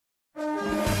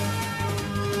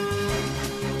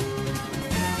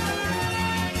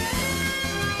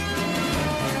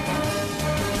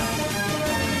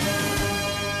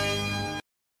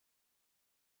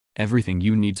Everything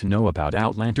you need to know about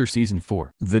Outlander Season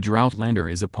 4. The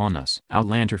Droughtlander is upon us.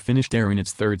 Outlander finished airing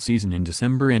its third season in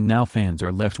December and now fans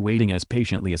are left waiting as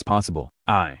patiently as possible.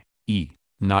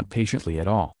 Not patiently at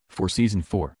all, for Season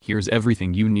 4. Here's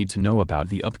everything you need to know about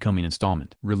the upcoming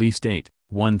installment. Release date.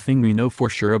 One thing we know for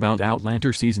sure about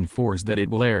Outlander Season 4 is that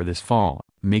it will air this fall,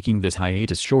 making this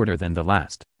hiatus shorter than the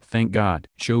last. Thank God.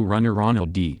 Showrunner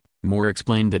Ronald D. Moore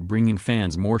explained that bringing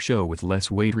fans more show with less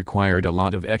weight required a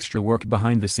lot of extra work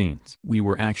behind the scenes. We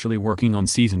were actually working on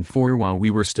Season 4 while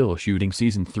we were still shooting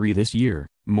Season 3 this year,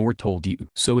 Moore told you.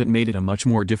 So it made it a much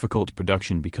more difficult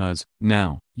production because,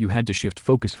 now, you had to shift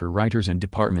focus for writers and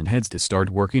department heads to start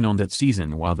working on that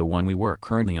season while the one we were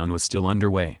currently on was still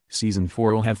underway. Season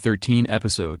 4 will have 13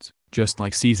 episodes, just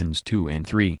like Seasons 2 and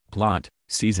 3. Plot.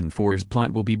 Season 4's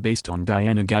plot will be based on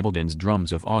Diana Gabaldon's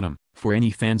Drums of Autumn, for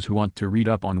any fans who want to read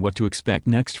up on what to expect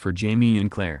next for Jamie and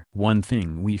Claire. One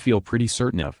thing we feel pretty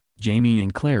certain of, Jamie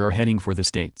and Claire are heading for the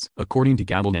States. According to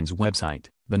Gabaldon's website,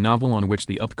 the novel on which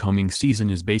the upcoming season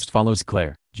is based follows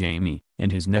Claire, Jamie,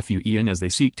 and his nephew Ian as they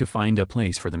seek to find a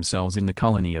place for themselves in the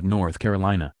colony of North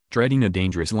Carolina, treading a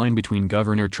dangerous line between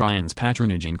Governor Tryon's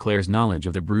patronage and Claire's knowledge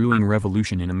of the brewing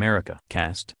revolution in America.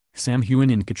 Cast. Sam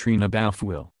Heughan and Katrina Balfe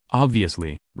will,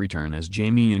 obviously, return as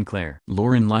Jamie and Claire.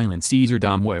 Lauren Lyle Caesar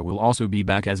Domwe will also be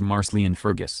back as Marsley and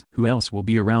Fergus. Who else will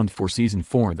be around for Season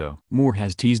 4 though? Moore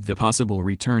has teased the possible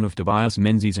return of Tobias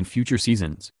Menzies in future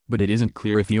seasons, but it isn't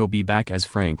clear if he'll be back as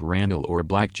Frank Randall or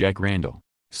Blackjack Randall.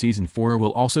 Season 4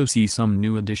 will also see some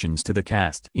new additions to the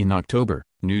cast. In October,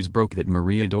 news broke that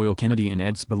Maria Doyle Kennedy and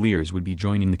Ed Spaliers would be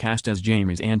joining the cast as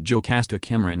Jamie's Aunt Jocasta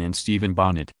Cameron and Stephen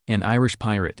Bonnet, an Irish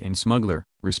pirate and smuggler,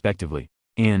 respectively.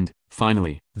 And,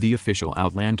 finally, the official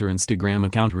Outlander Instagram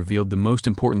account revealed the most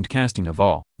important casting of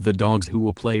all: the dogs who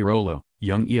will play Rollo,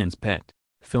 young Ian's pet.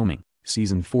 Filming.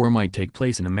 Season 4 might take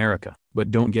place in America,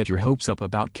 but don't get your hopes up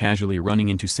about casually running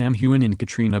into Sam Heughan and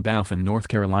Katrina Balfe in North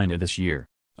Carolina this year.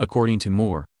 According to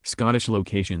Moore, Scottish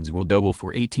locations will double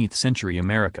for 18th century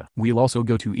America. We'll also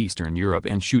go to Eastern Europe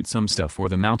and shoot some stuff for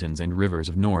the mountains and rivers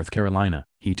of North Carolina,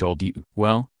 he told you.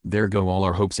 Well, there go all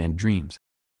our hopes and dreams.